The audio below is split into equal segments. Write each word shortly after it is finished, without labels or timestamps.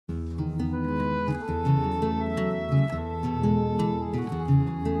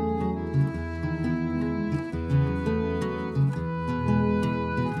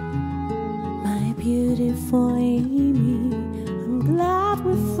beautiful Amy. I'm glad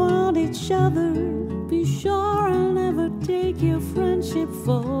we found each other. Be sure I'll never take your friendship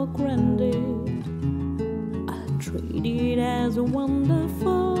for granted. I'll treat it as a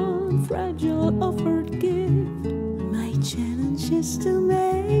wonderful, fragile offered gift. My challenge is to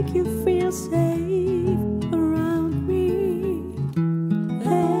make you feel safe around me.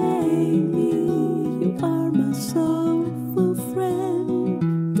 Amy, you are my soulful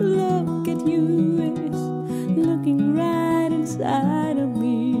friend. To look at you is looking right inside of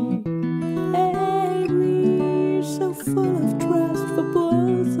me. Amy, so full of trust for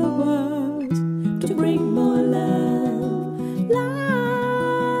both of us. To bring more love, love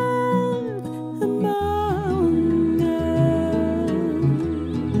among us.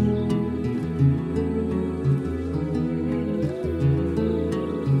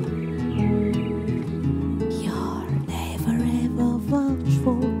 You're never ever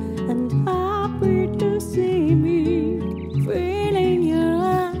watchful and happy to see me. Feeling your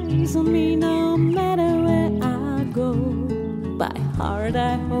eyes on me no matter where I go. By heart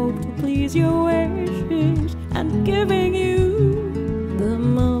I hope to please your wishes and giving you the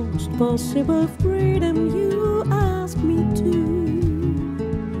most possible freedom you ask me to.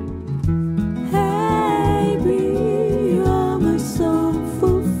 Hey, you are my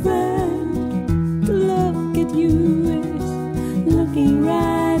soulful friend. To look at you is looking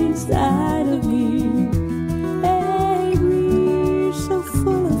right inside of me. Hey, we're so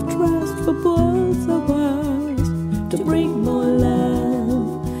full of trust for both of us. To bring more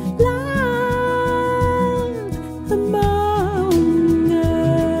love, love among us.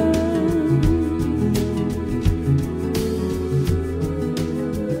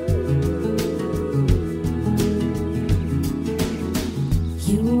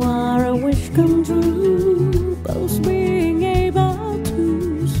 You are a wish come true, both being able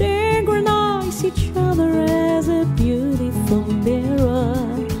to synchronize each other as a beautiful mirror.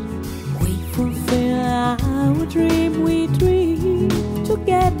 We fulfill our dream, we dream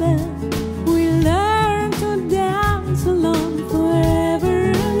together.